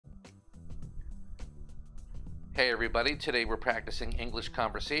Hey everybody, today we're practicing English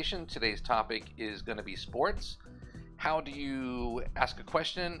conversation. Today's topic is going to be sports. How do you ask a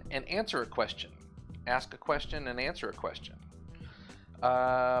question and answer a question? Ask a question and answer a question.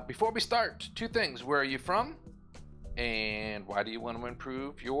 Before we start, two things. Where are you from? And why do you want to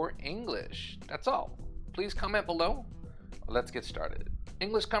improve your English? That's all. Please comment below. Let's get started.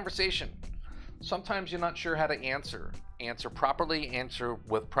 English conversation. Sometimes you're not sure how to answer. Answer properly, answer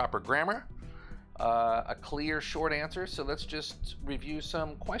with proper grammar. A clear, short answer. So let's just review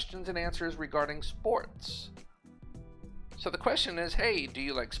some questions and answers regarding sports. So the question is, hey, do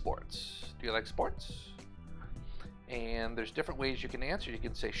you like sports? Do you like sports? And there's different ways you can answer. You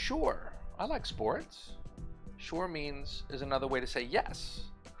can say, sure, I like sports. Sure is another way to say yes.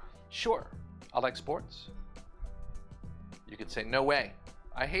 Sure, I like sports. You could say, no way,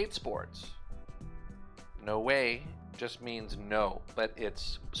 I hate sports. No way just means no, but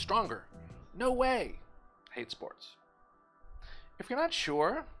it's stronger. No way, hate sports. If you're not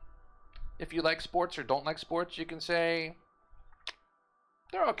sure if you like sports or don't like sports, you can say,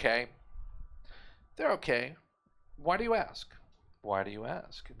 they're okay. They're okay. Why do you ask? Why do you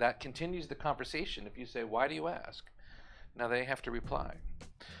ask? That continues the conversation. If you say, why do you ask? Now they have to reply.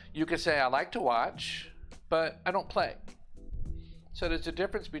 You could say, I like to watch, but I don't play. So there's a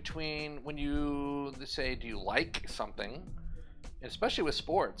difference between when you say, do you like something, especially with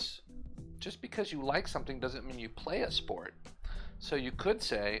sports. Just because you like something doesn't mean you play a sport. So you could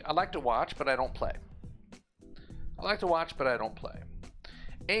say, I like to watch, but I don't play. I like to watch, but I don't play.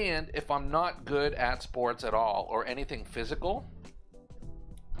 And if I'm not good at sports at all or anything physical,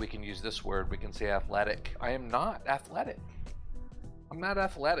 we can use this word. We can say athletic. I am not athletic. I'm not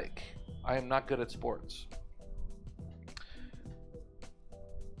athletic. I am not good at sports.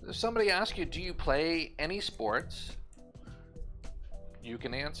 If somebody asks you, do you play any sports? You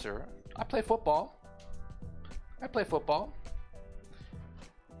can answer, I play football. I play football.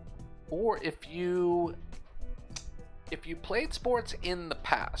 Or if you played sports in the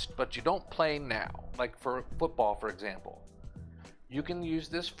past, but you don't play now, like for football, for example, you can use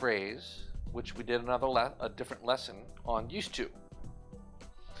this phrase, which we did a different lesson on used to.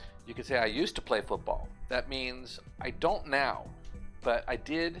 You can say, I used to play football. That means I don't now, but I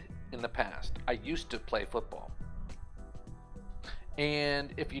did in the past. I used to play football.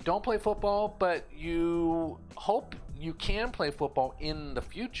 And if you don't play football, but you hope you can play football in the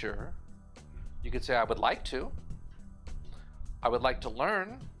future, you could say, I would like to. I would like to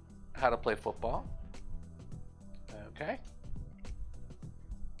learn how to play football. Okay.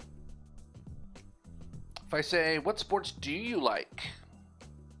 If I say, what sports do you like?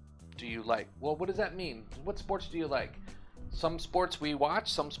 Do you like? Well, what does that mean? What sports do you like? Some sports we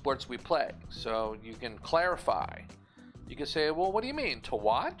watch, some sports we play. So you can clarify. You can say, well, what do you mean? To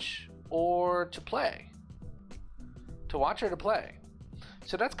watch or to play? To watch or to play?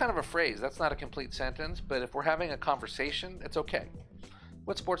 So that's kind of a phrase. That's not a complete sentence, but if we're having a conversation, it's okay.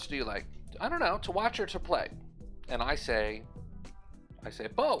 What sports do you like? I don't know, to watch or to play? And I say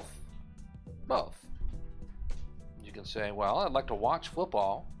both. Both. You can say, well, I'd like to watch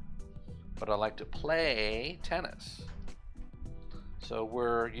football, but I like to play tennis. So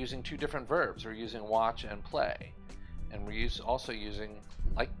we're using two different verbs. We're using watch and play. And we're also using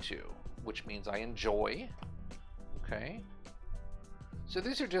like to, which means I enjoy. Okay. So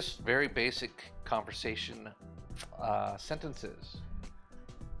these are just very basic conversation sentences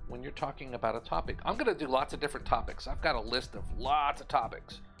when you're talking about a topic. I'm going to do lots of different topics. I've got a list of lots of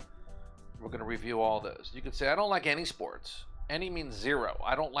topics. We're going to review all those. You could say, I don't like any sports. Any means zero.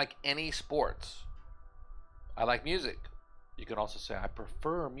 I don't like any sports. I like music. You can also say, I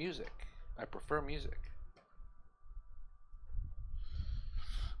prefer music. I prefer music.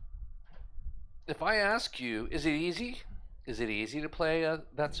 If I ask you, is it easy? Is it easy to play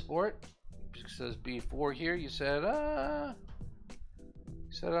that sport? Because before here you said, I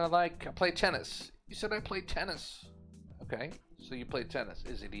play tennis. You said I play tennis. Okay, so you play tennis.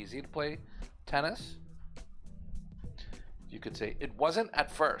 Is it easy to play tennis? You could say, it wasn't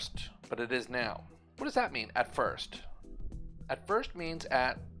at first, but it is now. What does that mean, at first? At first means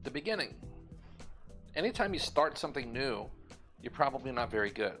at the beginning. Anytime you start something new, you're probably not very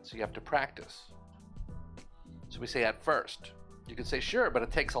good, so you have to practice. So we say at first. You can say sure, but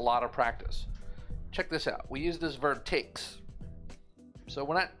it takes a lot of practice. Check this out. We use this verb takes. So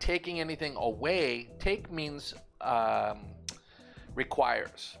we're not taking anything away. Take means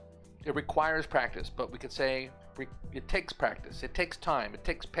requires. It requires practice, but we could say it takes practice. It takes time. It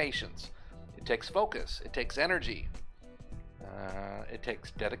takes patience. It takes focus. It takes energy. It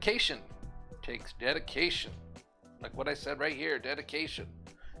takes dedication. It takes dedication. Like what I said right here, dedication.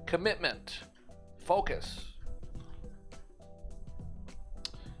 Commitment. Focus.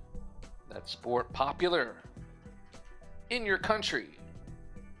 That sport popular in your country.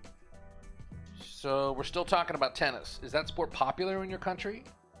 So we're still talking about tennis. Is that sport popular in your country?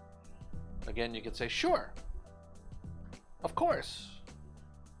 Again, you could say, sure. Of course.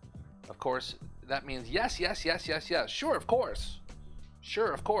 Of course, that means yes, yes, yes, yes, yes. Sure, of course.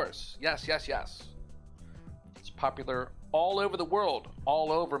 Sure, of course. Yes, yes, yes. It's popular all over the world.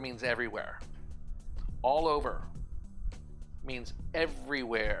 All over means everywhere. All over means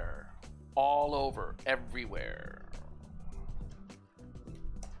everywhere. All over, everywhere.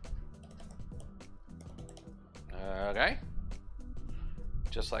 Okay?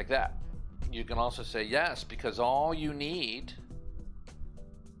 Just like that. You can also say yes, because all you need,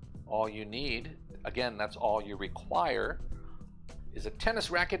 again, that's all you require, is a tennis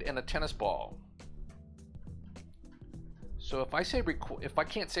racket and a tennis ball. So if I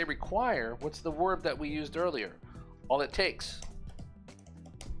can't say require, what's the word that we used earlier? All it takes.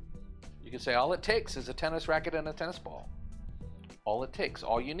 You can say all it takes is a tennis racket and a tennis ball. All it takes,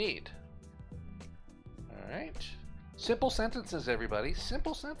 all you need. All right. Simple sentences, everybody.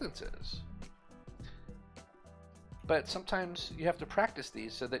 Simple sentences. But sometimes you have to practice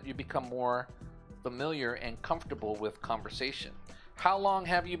these so that you become more familiar and comfortable with conversation. How long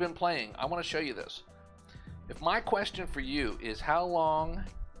have you been playing? I want to show you this. If my question for you is how long,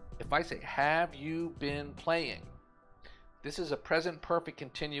 if I say, have you been playing? This is a present perfect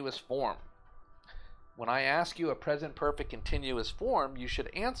continuous form. When I ask you a present perfect continuous form, you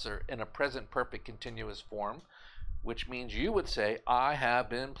should answer in a present perfect continuous form, which means you would say, I have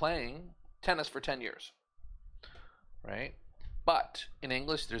been playing tennis for 10 years. Right? But in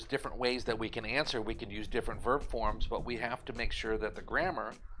English, there's different ways that we can answer. We can use different verb forms, but we have to make sure that the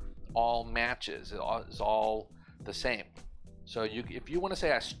grammar all matches, is all the same. So if you want to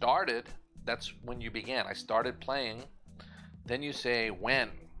say I started, that's when you began. I started playing. Then you say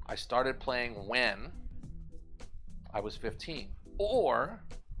when. I started playing when I was 15. Or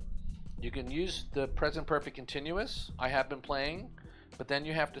you can use the present perfect continuous, I have been playing, but then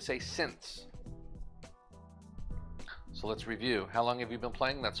you have to say since. So let's review. How long have you been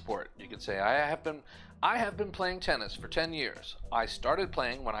playing that sport? You could say, I have been playing tennis for 10 years. I started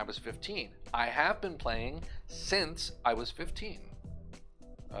playing when I was 15. I have been playing since I was 15.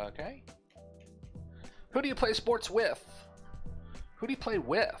 Okay? Who do you play sports with? Who do you play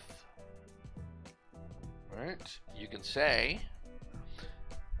with? All right. You can say,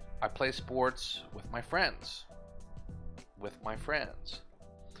 I play sports with my friends. With my friends.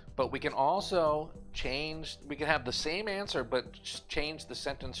 But we can also change, we can have the same answer, but just change the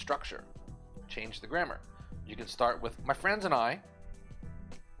sentence structure, change the grammar. You can start with, my friends and I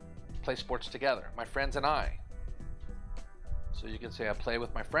play sports together. My friends and I. So you can say, I play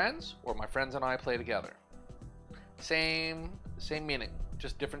with my friends, or my friends and I play together. Same meaning,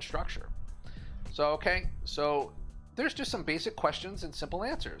 just different structure. So, okay, so there's just some basic questions and simple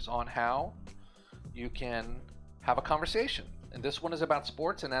answers on how you can have a conversation. And this one is about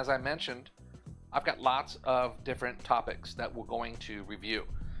sports, and as I mentioned, I've got lots of different topics that we're going to review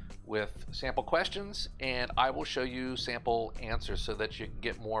with sample questions, and I will show you sample answers so that you can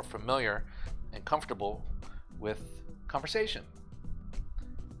get more familiar and comfortable with conversation.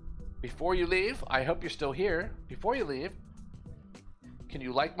 Before you leave, I hope you're still here. Before you leave, can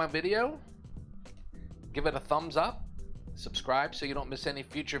you like my video? Give it a thumbs up. Subscribe so you don't miss any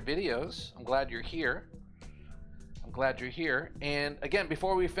future videos. I'm glad you're here. I'm glad you're here. And again,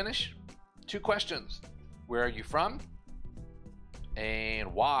 before we finish, 2 questions. Where are you from?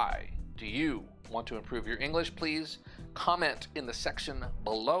 And why do you want to improve your English? Please comment in the section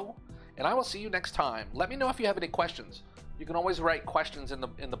below, and I will see you next time. Let me know if you have any questions. You can always write questions in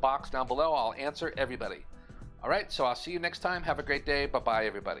the box down below. I'll answer everybody. All right, so I'll see you next time. Have a great day. Bye-bye,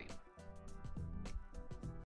 everybody.